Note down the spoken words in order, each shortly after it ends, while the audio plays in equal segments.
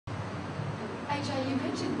Jay, you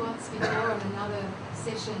mentioned once before in another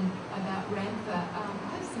session about Ramtha. I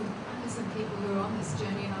know some people who are on this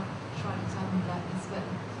journey, and I've tried to tell them about this, but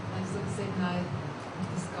they've sort of said, no,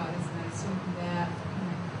 this guy doesn't know what he's talking about.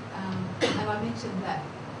 And I mentioned that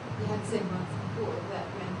you had said once before that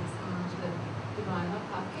Ramtha's gone on to the divine love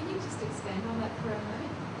path. Can you just expand on that for a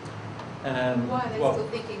moment? Why are they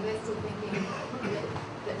still thinking? They're still thinking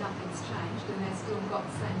that nothing's changed, and they've still got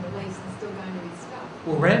the same release and still going to his stuff.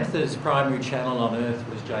 Well, Ramtha's primary channel on Earth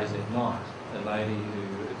was J.Z. Knight, a lady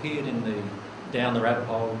who appeared in the Down the Rabbit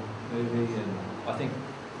Hole movie, and I think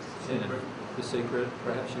The Secret,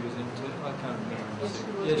 perhaps she was into it. I can't remember.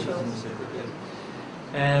 Yeah, she was in The Secret,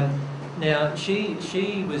 yeah. Now,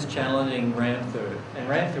 she was channeling Ramtha, and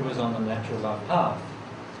Ramtha was on the natural love path.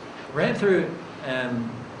 Ramtha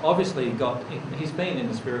obviously he's been in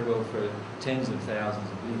the spirit world for tens of thousands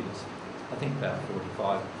of years. I think about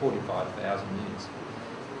 45,000 years.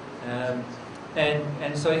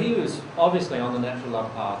 And so he was obviously on the natural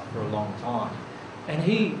love path for a long time. And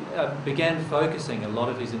he began focusing a lot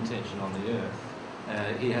of his intention on the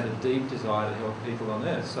earth. He had a deep desire to help people on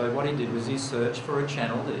earth. So what he did was he searched for a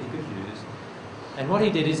channel that he could use. And what he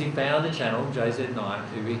did is he found a channel, J.Z. Knight,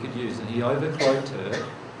 who he could use, and he overcloaked her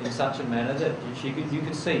in such a manner that you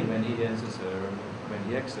could see when he enters her and when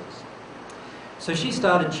he exits. So she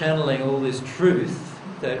started channeling all this truth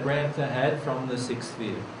that Ramtha had from the sixth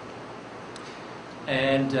sphere.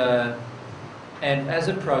 And as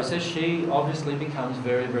a process, she obviously becomes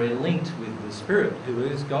very, very linked with the spirit who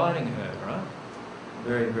is guiding her, right?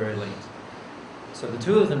 Very, very linked. So the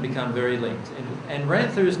two of them become very linked. And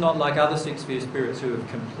Ramtha is not like other sixth sphere spirits who have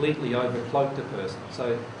completely overcloaked a person.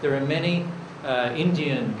 So there are many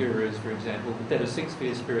Indian gurus, for example, that a sixth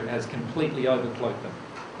sphere spirit has completely overcloaked them.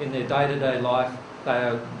 In their day-to-day life, they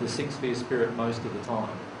are the sixth sphere spirit most of the time,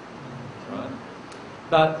 right?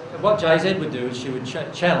 But what JZ would do is she would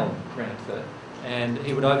channel Ramtha, and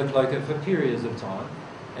he would overcloak her for periods of time,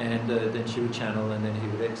 and then she would channel, and then he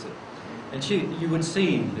would exit. And you would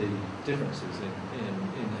see the differences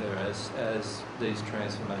in her as these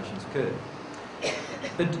transformations occurred.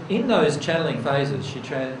 But in those channeling phases,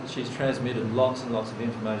 she's transmitted lots and lots of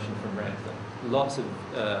information from Ramtha. Lots of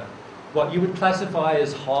what you would classify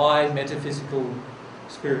as high metaphysical,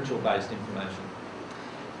 spiritual-based information.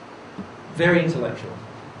 Very intellectual.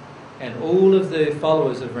 And all of the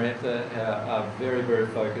followers of Ramtha are very, very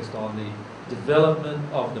focused on the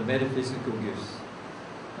development of the metaphysical gifts,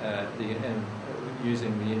 and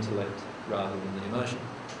using the intellect rather than the emotion.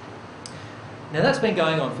 Now that's been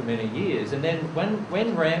going on for many years, and then when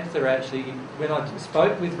I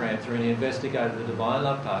spoke with Ramtha and he investigated the divine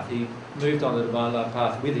love path, he moved on the divine love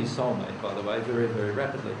path with his soulmate, by the way, very, very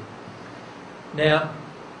rapidly. Now,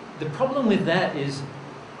 the problem with that is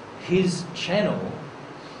his channel,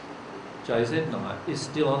 J.Z. Knight, is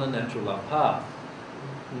still on the natural love path,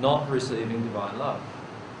 not receiving divine love.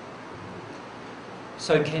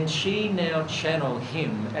 So can she now channel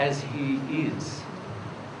him as he is?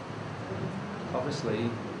 Obviously,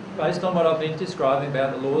 based on what I've been describing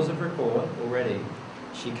about the laws of rapport already,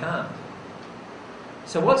 she can't.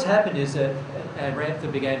 So what's happened is that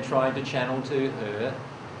Ramtha began trying to channel to her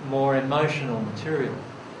more emotional material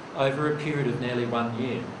over a period of nearly 1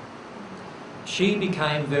 year. She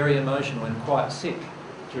became very emotional and quite sick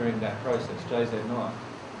during that process, J.Z. Knight,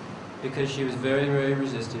 because she was very, very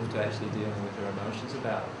resistive to actually dealing with her emotions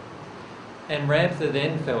about it. And Ramtha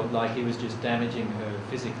then felt like he was just damaging her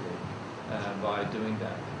physically by doing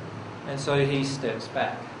that. And so he steps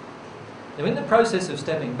back. Now in the process of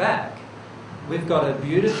stepping back, we've got a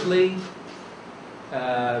beautifully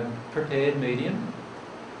prepared medium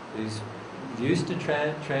who's used to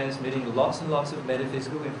transmitting lots and lots of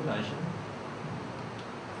metaphysical information.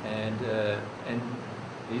 And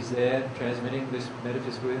he's there transmitting this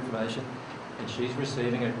metaphysical information, and she's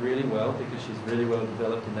receiving it really well because she's really well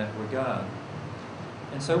developed in that regard.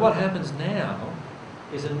 And so what happens now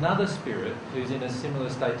is another spirit who's in a similar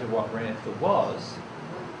state to what Ramtha was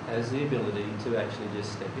has the ability to actually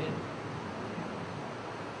just step in,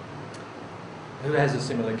 who has a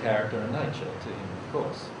similar character and nature to him, of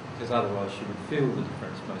course, because otherwise she would feel the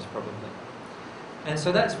difference most probably. And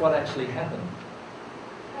so that's what actually happened.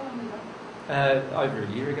 Over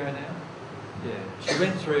a year ago now. Yeah, she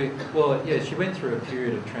went through a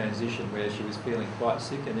period of transition where she was feeling quite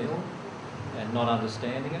sick and ill and not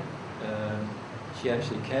understanding it. She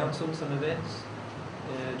actually counselled some events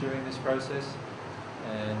during this process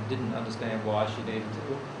and didn't understand why she needed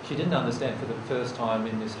to. She didn't understand for the first time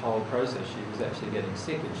in this whole process she was actually getting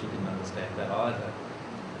sick, and she didn't understand that either.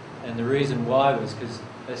 And the reason why was because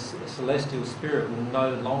a celestial spirit will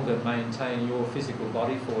no longer maintain your physical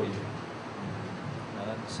body for you.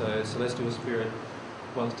 So celestial spirit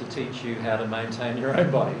wants to teach you how to maintain your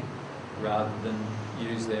own body rather than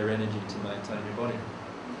use their energy to maintain your body.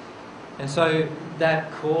 And so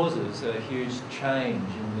that causes a huge change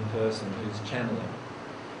in the person who's channeling.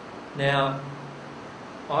 Now,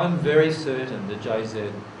 I'm very certain that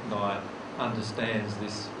JZ Knight understands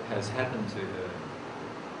this has happened to her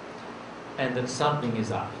and that something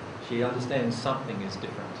is up. She understands something is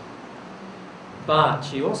different. But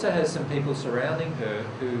she also has some people surrounding her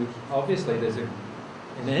who, obviously there's an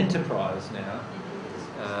enterprise now,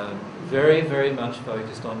 very, very much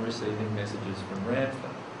focused on receiving messages from Ramtha.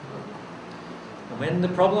 And when the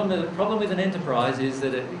problem with an enterprise is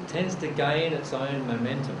that it tends to gain its own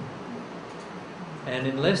momentum. And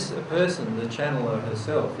unless a person, the channeler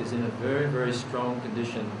herself, is in a very, very strong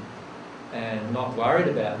condition and not worried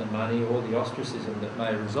about the money or the ostracism that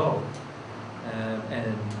may result,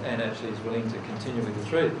 and actually is willing to continue with the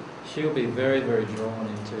truth, she'll be very, very drawn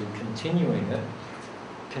into continuing it,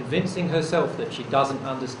 convincing herself that she doesn't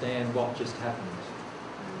understand what just happened.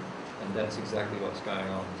 And that's exactly what's going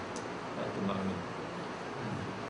on at the moment.